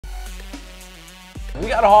We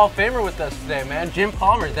got a Hall of Famer with us today, man. Jim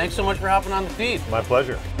Palmer, thanks so much for hopping on the feed. My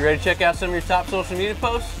pleasure. You ready to check out some of your top social media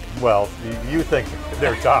posts? Well, you think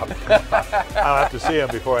they're top. I'll have to see them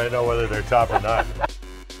before I know whether they're top or not.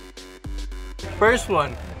 First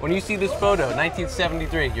one, when you see this photo,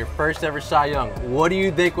 1973, your first ever Cy Young, what do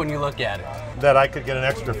you think when you look at it? That I could get an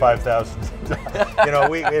extra 5,000. You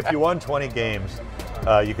know, if you won 20 games,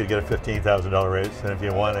 you could get a $15,000 raise, and if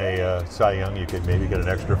you won a Cy Young, you could maybe get an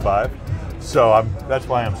extra 5. So that's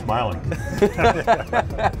why I'm smiling.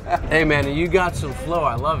 Hey man, you got some flow.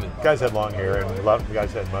 I love it. Guys had long hair, and a lot of the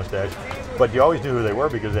guys had mustache, but you always knew who they were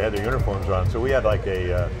because they had their uniforms on. So we had like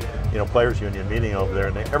a players union meeting over there,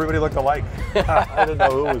 and everybody looked alike. I didn't know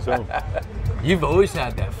who was who. You've always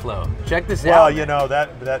had that flow. Check this out. Well, you know,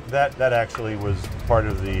 that actually was part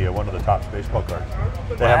of the one of the Topps baseball cards.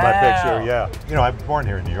 They have my picture, yeah. You know, I'm born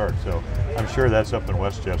here in New York, so I'm sure that's up in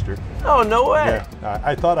Westchester. Oh, no way. Yeah,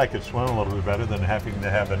 I thought I could swim a little bit better than having to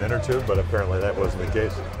have an inner tube, but apparently that wasn't the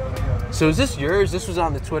case. So is this yours? This was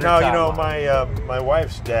on the Twitter No, timeline. you know, my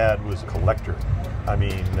wife's dad was a collector. I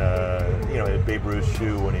mean, you know, he had Babe Ruth's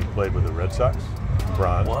shoe when he played with the Red Sox,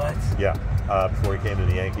 bronze. What? Yeah. Before he came to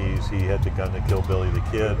the Yankees, he had the gun to kill Billy the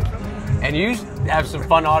Kid. And you have some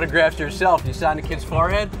fun autographs yourself. You signed a kid's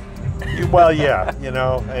forehead? Well, yeah, you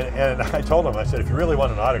know, and I told him, I said, if you really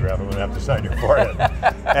want an autograph, I'm going to have to sign your forehead.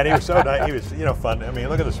 And he was so nice. He was, you know, fun. I mean,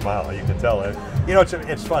 look at the smile. You can tell. You know,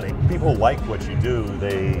 it's funny. People like what you do.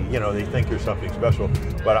 They think you're something special.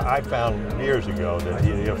 But I found years ago that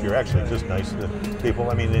if you're actually just nice to people,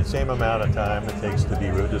 I mean, the same amount of time it takes to be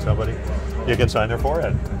rude to somebody, you can sign their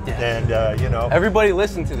forehead. Yeah. And, you know. Everybody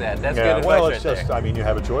listen to that. That's good advice. Well, it's right just, there. I mean, you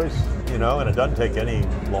have a choice, you know, and it doesn't take any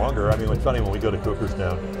longer. I mean, it's funny when we go to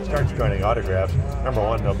Cooperstown, start joining autographs. Number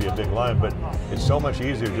one, there'll be a big line, but it's so much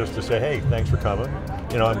easier just to say, hey, thanks for coming.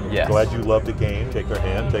 You know, I'm glad you love the game. Take their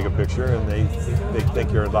hand, take a picture, and they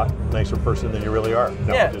think you're a lot nicer person than you really are.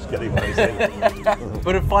 No, I'm just kidding when they say that.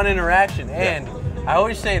 But a fun interaction. And I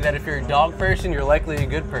always say that if you're a dog person, you're likely a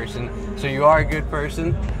good person. So you are a good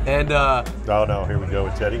person. And oh no, here we go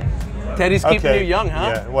with Teddy. Teddy's keeping you young,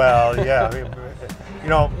 huh? Yeah. Well, yeah. I mean, you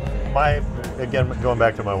know, again, going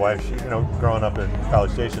back to my wife, she, you know, growing up in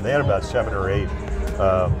College Station, they had about 7 or 8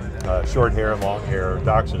 short hair, long hair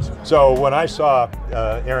dachshunds. So when I saw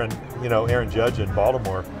Aaron Judge in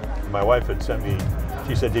Baltimore, my wife had sent me,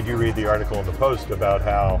 she said, did you read the article in the Post about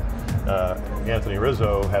how Anthony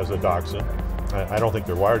Rizzo has a dachshund? I don't think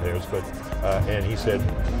they're wired hairs, but, and he said,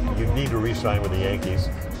 you need to re-sign with the Yankees.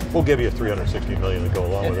 We'll give you $360 million to go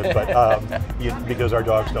along with it, but because our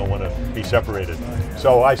dogs don't want to be separated.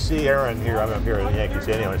 So I see Aaron here. I'm here at the Yankee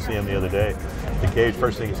Stadium. I see him the other day. The cage.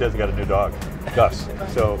 First thing he says, he got a new dog, Gus.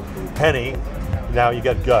 So Penny. Now you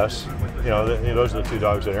got Gus. You know, those are the 2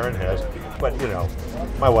 dogs that Aaron has. But you know,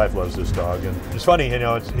 my wife loves this dog, and it's funny. You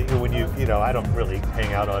know, it's when you know, I don't really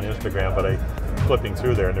hang out on Instagram, but flipping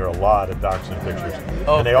through there, and there are a lot of dachshund pictures,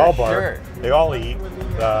 and they all bark, they all eat,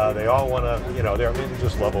 they all want to, you know, they're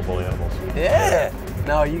just lovable animals. Yeah.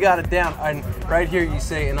 No, you got it down. And right here you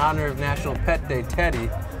say, in honor of National Pet Day, Teddy,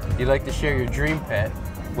 you'd like to share your dream pet,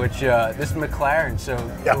 which this McLaren. So,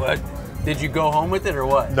 did you go home with it or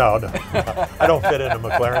what? No, I don't fit in a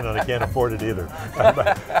McLaren, and I can't afford it either.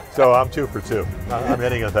 So I'm 2 for 2. I'm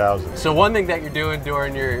hitting 1,000. So one thing that you're doing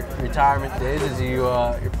during your retirement days is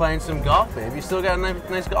you're playing some golf, babe. You still got a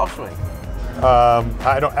nice golf swing.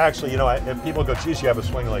 I don't actually. You know, if people go, geez, you have a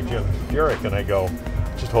swing like Jim Furyk, and I go,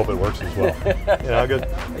 just hope it works as well.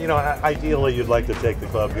 You know, ideally you'd like to take the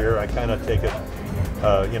club here. I kind of take it,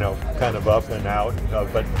 you know, kind of up and out.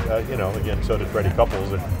 But you know, again, so did Freddie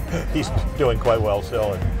Couples, and he's doing quite well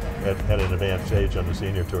still, and at an advanced age on the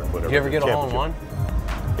senior tour. Whatever. Did you ever get a hole-in-one?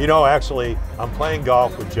 You know, actually, I'm playing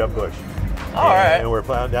golf with Jeb Bush. All right. And we're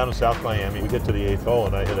playing down in South Miami. We get to the 8th hole,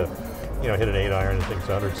 and I hit an 8 iron. I think it's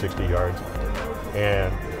 160 yards,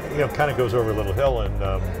 and you know, kind of goes over a little hill,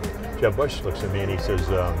 and Jeb Bush looks at me and he says,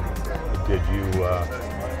 "Did you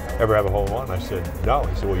ever have a hole-in-one?" I said, "No."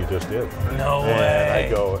 He said, "Well, you just did." No way. And I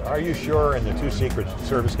go, "Are you sure?" And the 2 Secret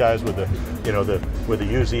Service guys with the, you know, with the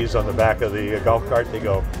Uzis on the back of the golf cart, they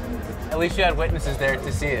go, "At least you had witnesses there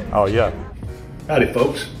to see it." Oh yeah. Howdy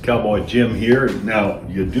folks, Cowboy Jim here. Now,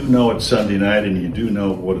 you do know it's Sunday night, and you do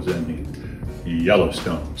know, what does that mean?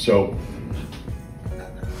 Yellowstone. So,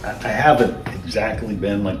 I haven't exactly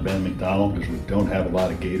been like Ben McDonald, because we don't have a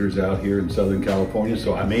lot of gators out here in Southern California,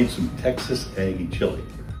 so I made some Texas Aggie chili.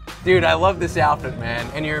 Dude, I love this outfit, man.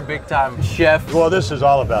 And you're a big time chef. Well, this is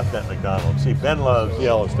all about Ben McDonald. See, Ben loves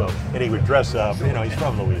Yellowstone, and he would dress up. You know, he's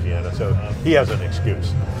from Louisiana, so he has an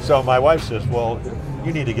excuse. So my wife says, well,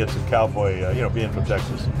 you need to get some cowboy, you know, being from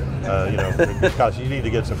Texas, you know, because you need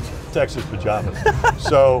to get some Texas pajamas.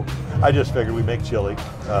 So I just figured we make chili,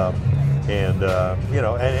 you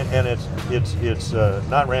know, and it's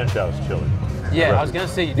not ranch house chili. Yeah, Right. I was gonna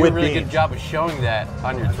say you do a really good job of showing that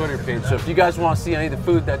on your Twitter page. So if you guys want to see any of the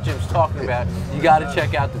food that Jim's talking about, you got to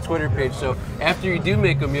check out the Twitter page. So after you do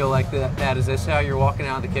make a meal like that, is this how you're walking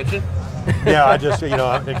out of the kitchen? Yeah, I just, you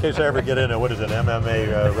know, in case I ever get into, what is it,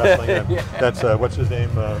 MMA wrestling? Yeah. That's, what's his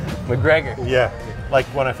name? McGregor. Yeah, like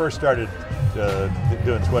when I first started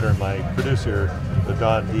doing Twitter, my producer,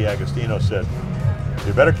 Don DiAgostino, said,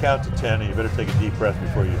 you better count to 10 and you better take a deep breath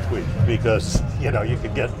before you tweet, because, you know, you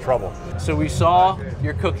could get in trouble. So we saw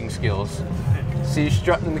your cooking skills, see you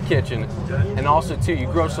strutting in the kitchen, and also too, you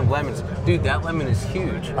grow some lemons. Dude, that lemon is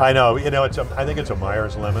huge. I know, you know, I think it's a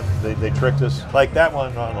Myers lemon. They tricked us. Like that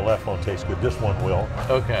one on the left won't taste good. This one will.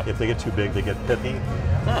 Okay. If they get too big, they get pithy.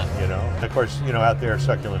 Huh. You know, and of course, you know, out there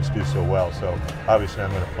succulents do so well. So obviously,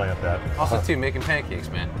 I'm going to plant that. Also too, making pancakes,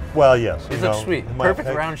 man. Well, yes. These look sweet. Perfect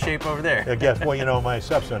round shape over there. I guess. Well, you know, my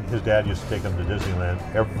stepson, his dad used to take him to Disneyland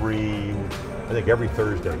every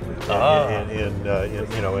Thursday in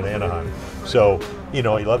you know, in Anaheim. So, you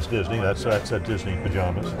know, he loves Disney. That's Disney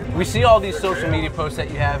pajamas. We see all these social media posts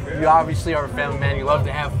that you have. You obviously are a family man. You love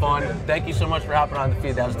to have fun. Thank you so much for hopping on the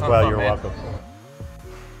feed. That was a ton of fun, Well, you're man. welcome.